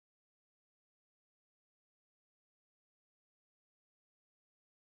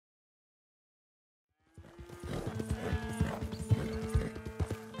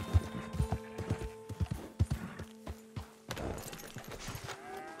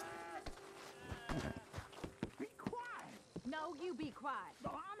you be quiet?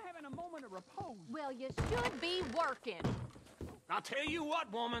 Oh, I'm having a moment of repose. Well, you should be working. I'll tell you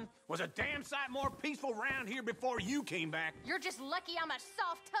what, woman, was a damn sight more peaceful round here before you came back. You're just lucky I'm a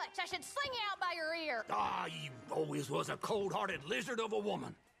soft touch. I should sling you out by your ear. Ah, you always was a cold-hearted lizard of a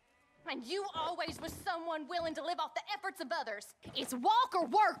woman. And you always was someone willing to live off the efforts of others. It's walk or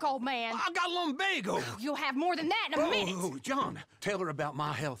work, old man. I got lumbago. You'll have more than that in a minute. Oh, John, tell her about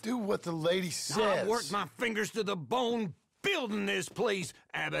my health. Do what the lady says. I worked my fingers to the bone building this place,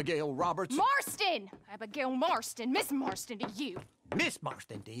 Abigail Roberts. Marston! Abigail Marston. Miss Marston to you. Miss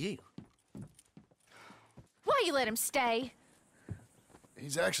Marston to you. Why you let him stay?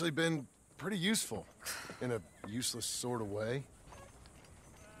 He's actually been pretty useful, in a useless sort of way.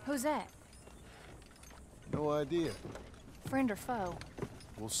 Who's that? No idea. Friend or foe?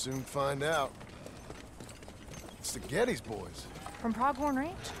 We'll soon find out. It's the Geddes boys. From Pronghorn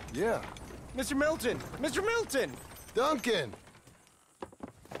Ranch? Yeah. Mr. Milton! Mr. Milton! Duncan!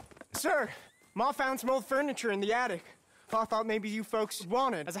 Sir, Ma found some old furniture in the attic. Pa thought maybe you folks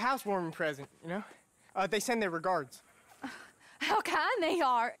wanted as a housewarming present, you know? They send their regards. How kind they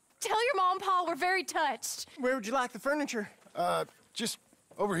are. Tell your mom and pa we're very touched. Where would you like the furniture? Just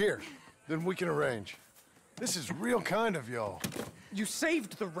over here. Then we can arrange. This is real kind of y'all. You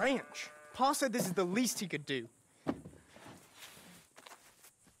saved the ranch. Pa said this is the least he could do.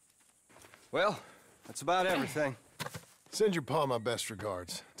 Well, that's about everything. Send your pa my best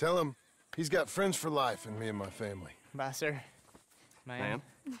regards. Tell him he's got friends for life in me and my family. Bye, sir. Ma'am.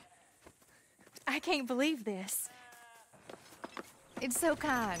 I can't believe this. It's so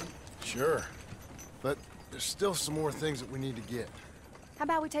kind. Sure. But there's still some more things that we need to get. How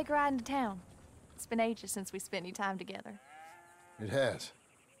about we take a ride into town? It's been ages since we spent any time together. It has.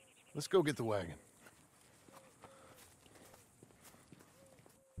 Let's go get the wagon.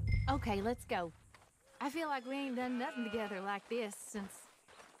 Okay, let's go. I feel like we ain't done nothing together like this since,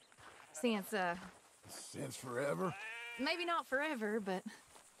 Since forever? maybe not forever, but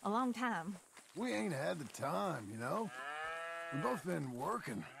a long time. We ain't had the time, you know? We've both been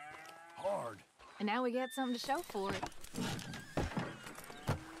working hard. And now we got something to show for it.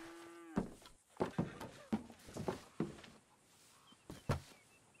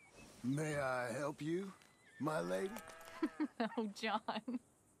 May I help you, my lady? Oh, John.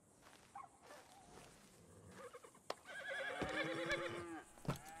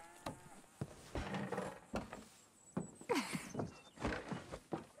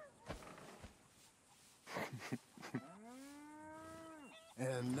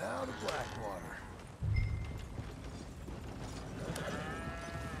 And now to Blackwater.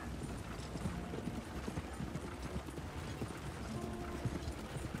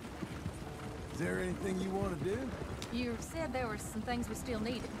 Is there anything you want to do? You said there were some things we still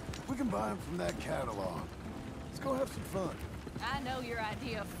needed. We can buy them from that catalog. Let's go have some fun. I know your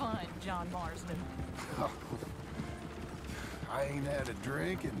idea of fun, John Marsden. I ain't had a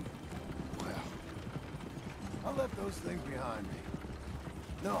drink and, well, I left those things behind me.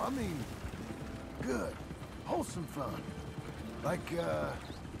 No, I mean, good, wholesome fun. Like,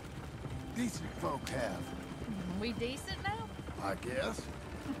 decent folk have. We decent now? I guess.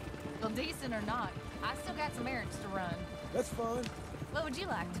 Well, decent or not, I still got some errands to run. That's fine. What would you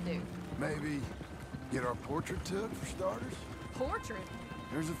like to do? Maybe get our portrait took, for starters. Portrait?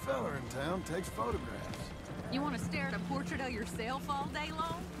 There's a fella in town takes photographs. You want to stare at a portrait of yourself all day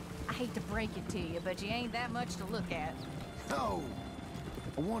long? I hate to break it to you, but you ain't that much to look at. No,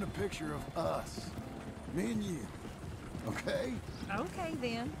 I want a picture of us. Me and you. Okay? Okay,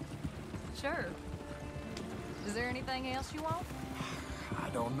 then. Sure. Is there anything else you want? I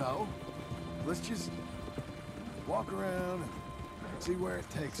don't know. Let's just walk around and see where it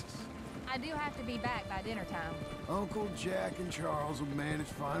takes us. I do have to be back by dinner time. Uncle Jack and Charles will manage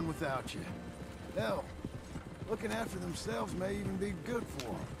fine without you. Hell, looking after themselves may even be good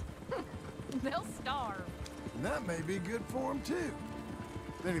for them. They'll starve. And that may be good for them, too.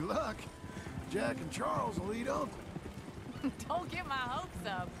 With any luck, Jack and Charles will eat Uncle. Don't get my hopes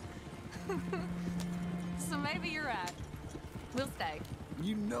up. So maybe you're right. We'll stay.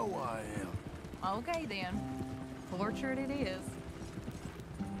 You know I am. Okay, then. Portrait it is.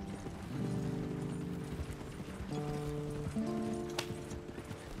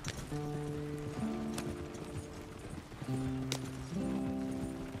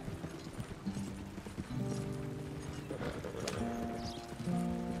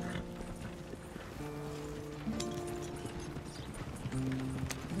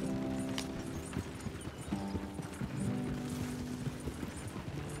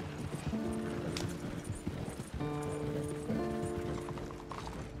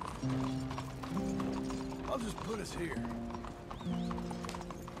 I'll just put us here.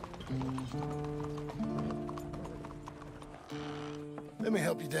 Let me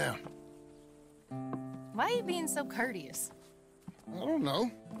help you down. Why are you being so courteous? I don't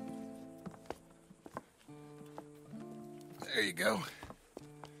know. There you go.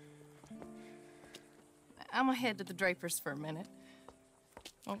 I'm gonna head to the Drapers for a minute.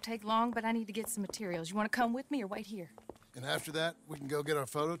 Won't take long, but I need to get some materials. You want to come with me or wait here? And after that, we can go get our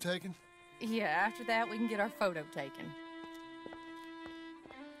photo taken? Yeah, after that, we can get our photo taken.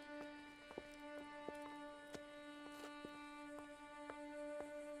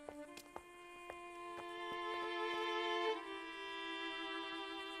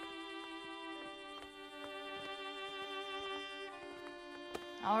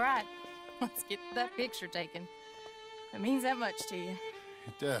 All right, let's get that picture taken. It means that much to you.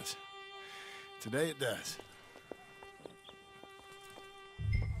 It does. Today it does.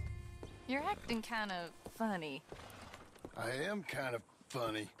 You're acting kind of funny. I am kind of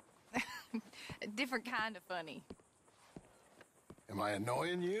funny. A different kind of funny. Am I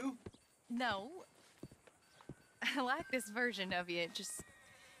annoying you? No. I like this version of you. It just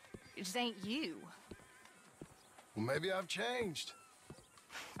ain't you. Well, maybe I've changed.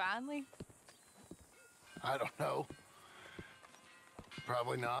 Finally? I don't know.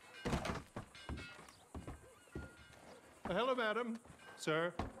 Probably not. Hello, madam.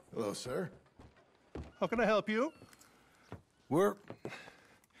 Sir. Hello, sir. How can I help you? We'd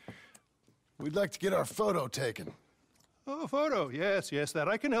like to get our photo taken. Oh, a photo. Yes, yes, that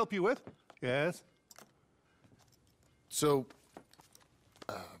I can help you with. Yes. So,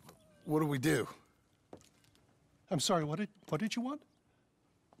 what do we do? I'm sorry, what did you want?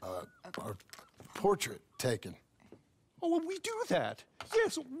 Our portrait taken. Oh, well, we do that.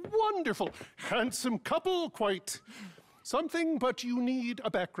 Yes, wonderful. Handsome couple, quite something, but you need a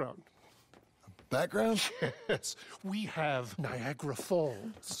background. Background? Yes, we have Niagara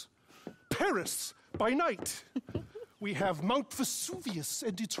Falls, Paris by night. We have Mount Vesuvius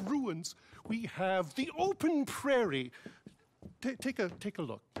and its ruins. We have the open prairie. Take a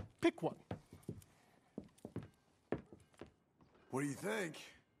look. Pick one. What do you think?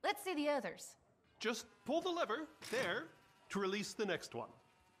 Let's see the others. Just pull the lever there to release the next one.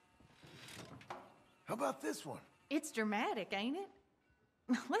 How about this one? It's dramatic, ain't it?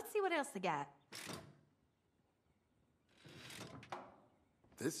 Let's see what else they got.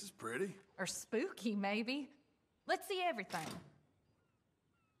 This is pretty. Or spooky, maybe. Let's see everything.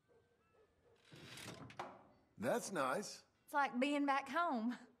 That's nice. It's like being back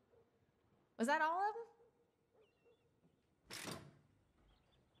home. Was that all of them?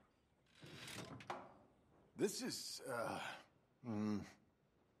 This is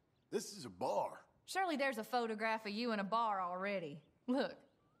a bar. Surely there's a photograph of you in a bar already. Look,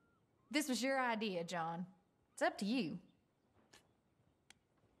 this was your idea, John. It's up to you.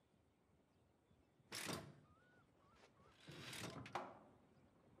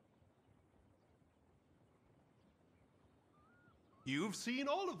 You've seen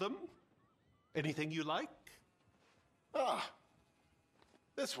all of them. Anything you like?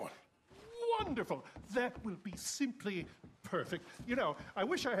 This one. Wonderful. That will be simply perfect. You know, I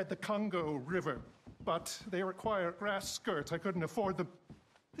wish I had the Congo River, but they require grass skirts. I couldn't afford them.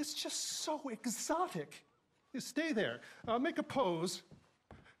 It's just so exotic. You stay there. Make a pose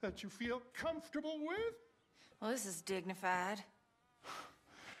that you feel comfortable with. Well, this is dignified.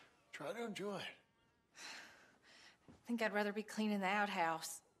 Try to enjoy it. I think I'd rather be cleaning the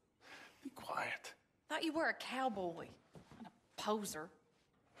outhouse. Be quiet. Thought you were a cowboy, not a poser.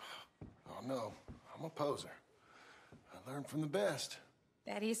 Oh, no. I'm a poser. I learned from the best.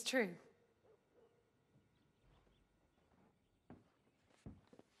 That is true.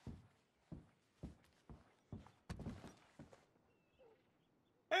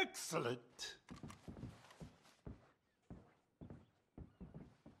 Excellent.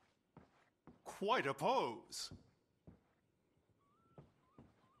 Quite a pose.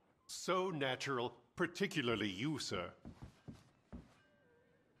 So natural, particularly you, sir.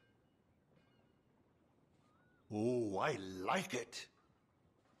 Oh, I like it.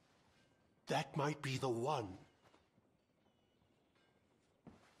 That might be the one.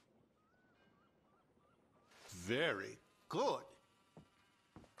 Very good.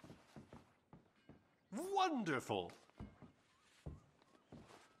 Wonderful.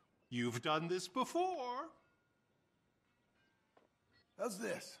 You've done this before. How's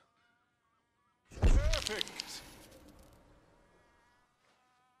this? Perfect.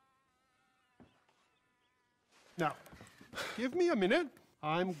 Now, give me a minute.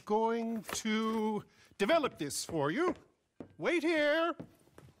 I'm going to develop this for you. Wait here.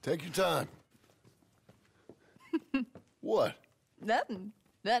 Take your time. What? Nothing.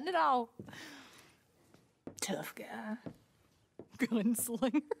 Nothing at all. Tough guy.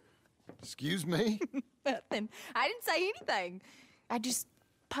 Gunslinger. Excuse me? Nothing. I didn't say anything. I just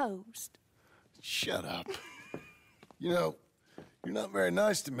posed. Shut up. You know, you're not very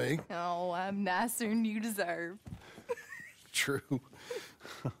nice to me. Oh, I'm nicer than you deserve. True.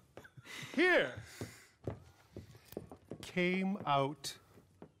 Here. Came out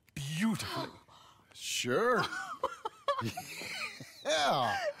beautifully. Sure.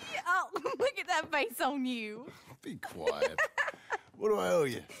 Yeah. Oh, look at that face on you. Be quiet. What do I owe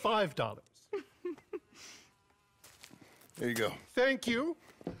you? $5. There you go. Thank you.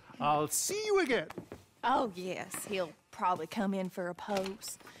 I'll see you again. Oh, yes. He'll probably come in for a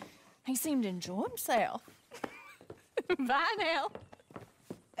pose. He seemed to enjoy himself. Bye now.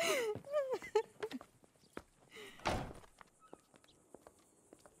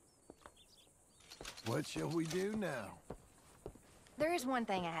 What shall we do now? There is one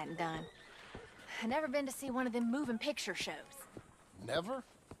thing I hadn't done. I've never been to see one of them moving picture shows. Never?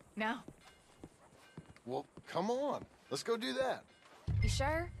 No. Well, come on. Let's go do that. You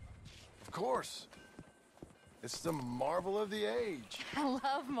sure? Of course. It's the marvel of the age. I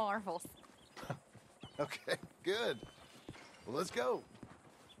love marvels. Okay, good. Well, let's go.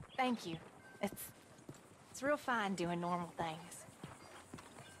 Thank you. It's real fine doing normal things.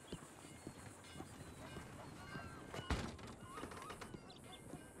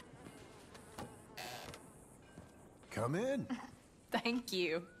 Come in. Thank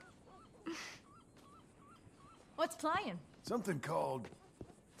you. What's playing? Something called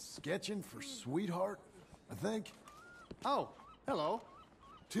Sketching for Sweetheart, I think. Oh, hello.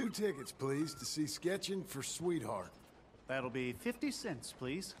 2 tickets, please, to see Sketching for Sweetheart. That'll be 50 cents,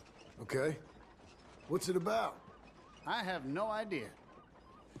 please. Okay. What's it about? I have no idea.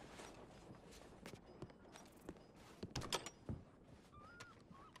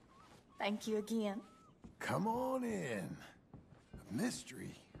 Thank you again. Come on in. A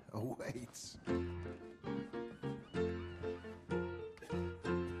mystery awaits.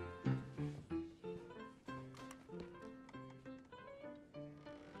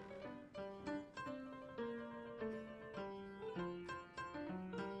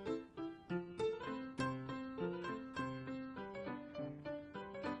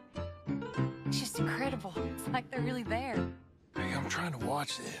 It's just incredible. It's like they're really there. Hey, I'm trying to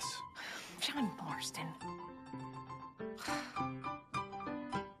watch this. John Marston.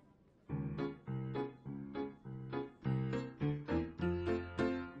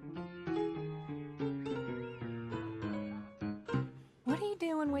 What are you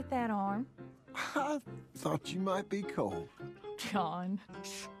doing with that arm? I thought you might be cold. John.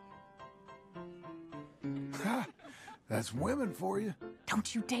 Ha! That's women for you.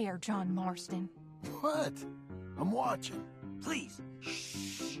 Don't you dare, John Marston. What? I'm watching. Please.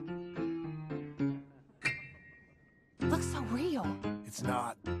 Looks so real. It's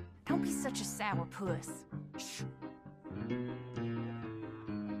not. Don't be such a sourpuss.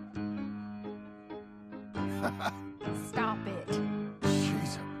 Stop it.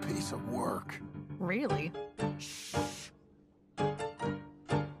 She's a piece of work. Really?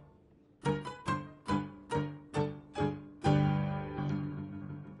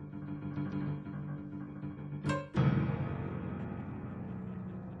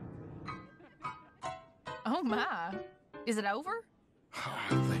 Oh my. Is it over?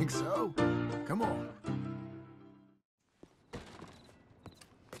 I think so. Come on.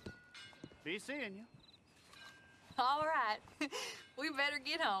 Be seeing you. All right. We better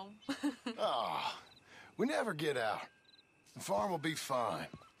get home. Ah, we never get out. The farm will be fine.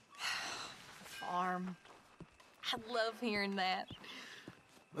 Farm. I love hearing that.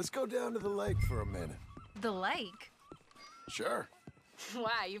 Let's go down to the lake for a minute. The lake? Sure.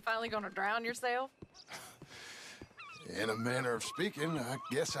 Why, you finally gonna drown yourself? In a manner of speaking, I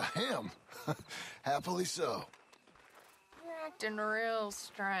guess I am. Happily so. You're acting real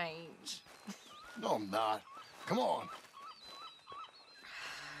strange. No, I'm not. Come on.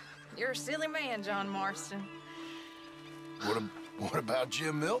 You're a silly man, John Marston. What about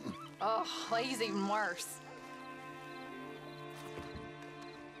Jim Milton? Oh, he's even worse.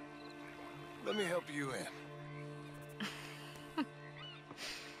 Let me help you in.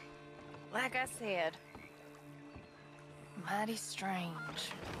 Like I said, mighty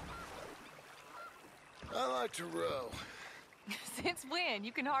strange. I like to row. Since when?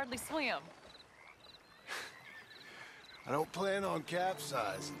 You can hardly swim. I don't plan on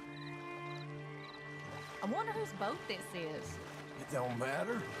capsizing. I wonder whose boat this is. It don't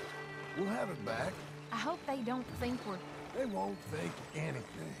matter. We'll have it back. I hope they don't think we're... They won't think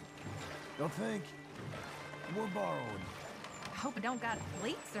anything. Don't think we're borrowing. I Hope it don't got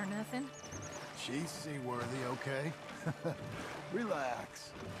leaks or nothing. She's seaworthy, okay?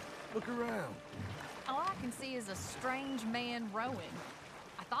 Relax. Look around. All I can see is a strange man rowing.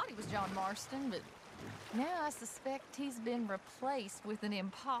 I thought he was John Marston, but now I suspect he's been replaced with an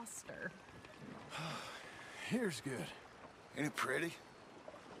imposter. Here's good. Ain't it pretty?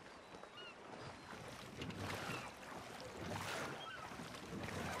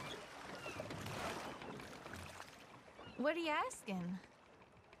 What are you asking?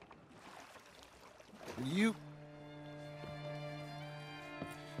 Will you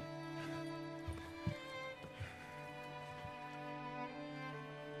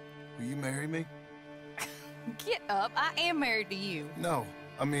marry me? Get up. I am married to you. No,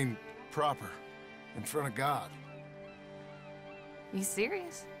 I mean proper. In front of God. You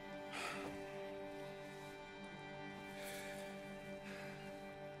serious?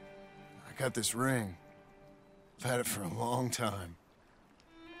 I got this ring. I've had it for a long time.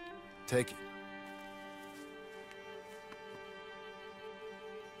 Take it.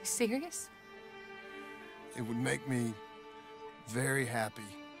 You serious? It would make me very happy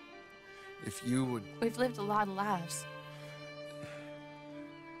if you would... We've lived a lot of lives.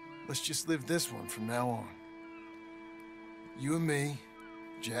 Let's just live this one from now on. You and me,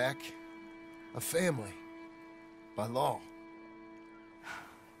 Jack, a family, by law.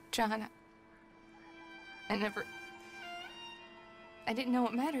 John, I didn't know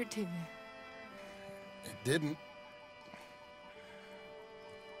it mattered to you. It didn't.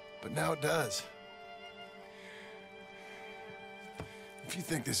 But now it does. If you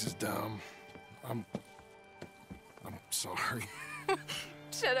think this is dumb, I'm sorry.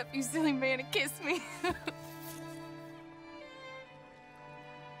 Shut up, you silly man, and kiss me.